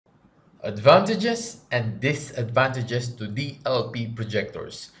Advantages and disadvantages to DLP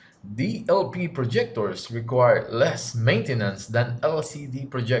projectors. DLP projectors require less maintenance than LCD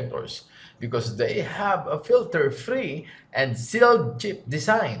projectors because they have a filter-free and sealed chip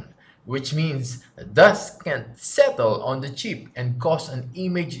design, which means dust can't settle on the chip and cause an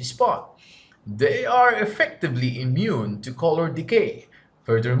image spot. They are effectively immune to color decay.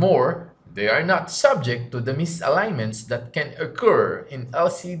 Furthermore, they are not subject to the misalignments that can occur in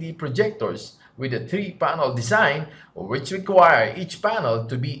LCD projectors with a three-panel design, which require each panel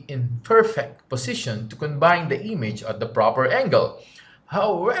to be in perfect position to combine the image at the proper angle.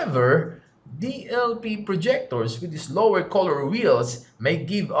 However, DLP projectors with slower color wheels may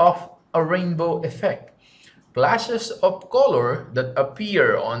give off a rainbow effect. Flashes of color that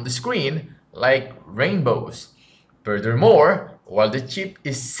appear on the screen like rainbows. Furthermore, while the chip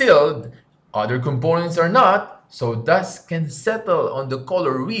is sealed, other components are not, so dust can settle on the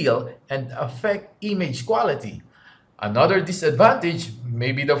color wheel and affect image quality. Another disadvantage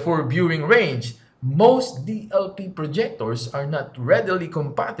may be the poor viewing range. Most DLP projectors are not readily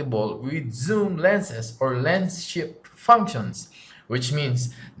compatible with zoom lenses or lens shift functions, which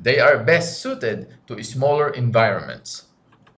means they are best suited to smaller environments.